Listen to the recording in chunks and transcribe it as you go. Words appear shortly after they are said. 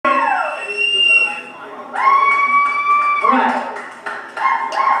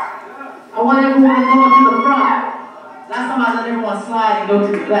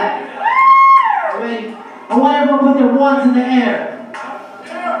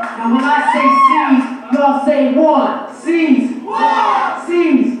And when I say seize, y'all say one. Seize. One.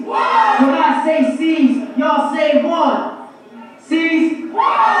 Seize. One. When I say seize, y'all say one. Seize.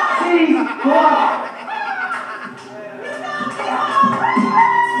 One. Seize. One.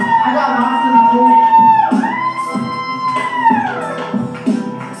 I got Mans Saloon.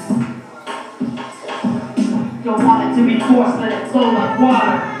 Don't want it to be forced, let it flow like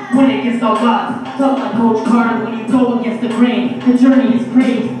water. When it gets all lost, tough like Coach Carter when you go against the grain. The journey is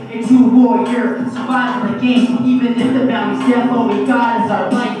praised, a true warrior, surviving the game. Even if the boundaries step, all we got is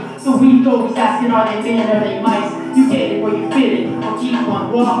our life. So we always asking, are they men, are they mice? You get it where you fit it, or keep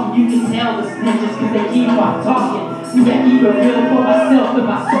on walking. You can tell the snitches cause they keep on talking. You got ego real for myself and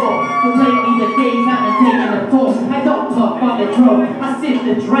my soul. But lately the days haven't taken a toll. I don't puff on the throat, I sip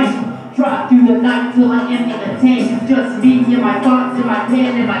the drink. Drive through the night till I empty the tank. Just me and my thoughts and my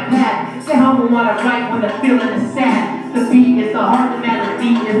pen and my pad. Say humble when I write when the feeling is sad. The beat is the heart, the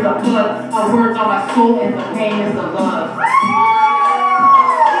melody is the blood. My words are my soul and the pain is the love.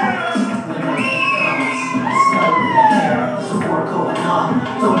 There's a war going on.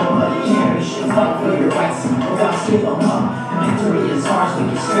 Don't nobody care. You should fight for your rights. Or else give them up. And victory is ours. We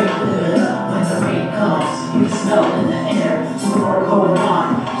can straight live it up. When the rain comes, you can smell it in the air. There's a war going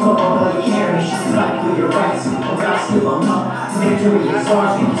on. Don't nobody care, you should fight for your rights, or else give them up. Victory is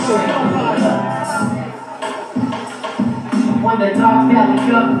ours, we can straight live it up. When the dog belly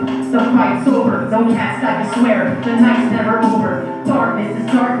up, the fight's over. No cast, I can swear, the night's never over. Darkness is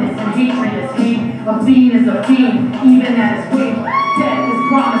darkness, and hatred is hate. A fiend is a fiend, even at his weight. Death is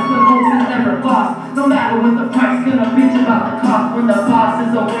promised, but hope is never lost. No matter what the price, gonna bitch about the cost. When the boss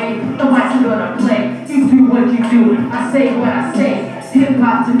is away, the mic's gonna play. You do what you do, I say what I say.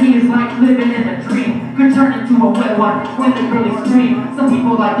 Hip-hop to me is like living in a dream. Could turn into a wet one when it really scream. Some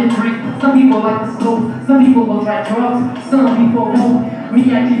people like to drink, some people like to smoke. Some people will try drugs, some people won't. Me,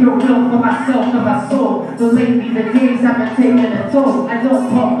 I keep it real for myself and my soul. But lately the days haven't taken a toll. I don't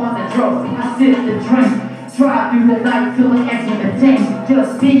pump on the drugs, I sip the drink. Drive through the night till it empty the tank.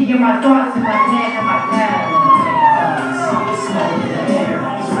 Just me and my thoughts in my head and my pad. Smoke in the air,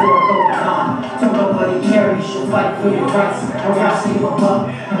 there's war going on. Don't nobody care, you should fight for your rights, or else give them up.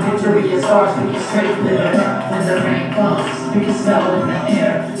 And victory is ours, we can straight live it up. When the rain comes, you can smell it in the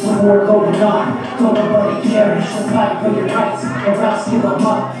air. There's a war going on. Don't nobody care, you should fight for your rights, or else give them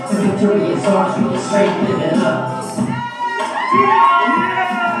up. And victory is ours, we can straight live it up.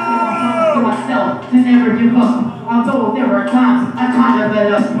 Myself to never give up. Although there were times I conjure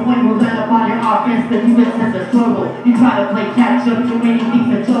it up. When you let up on your offense, the defense has to struggle. You try to play catch up, too many things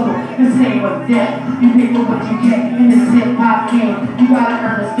to juggle. The same with death, you pay for what you get in this hip-hop game. You gotta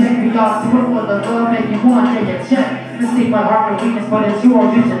earn respect, we all do it for the love that you want in your check. This ain't my heart and weakness, but it's yours,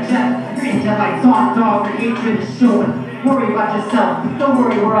 you should check. Your engine lights on, dog, the hatred is showing. Worry about yourself, don't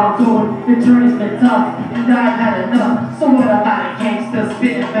worry where I'm going. The journey's been tough, and I've had enough. So what about a gangster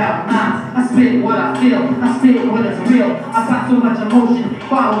spitting about mines? I spit what I feel, I spit what is real. I got so much emotion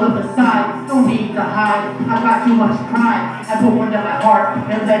bottled up inside. No need to hide, I got too much pride. I've opened up my heart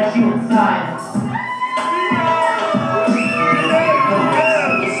and let you inside.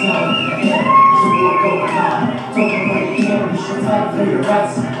 You should fight for your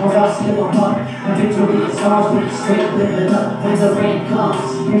rights, or else give them up. And victory is ours, we can straight live it up. When the rain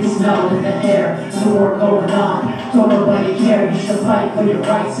comes, you can smell it in the air. There's a war going on. Don't nobody care, you should fight for your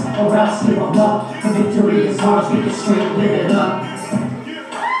rights, or else give them up. And victory is ours, we can straight live it up.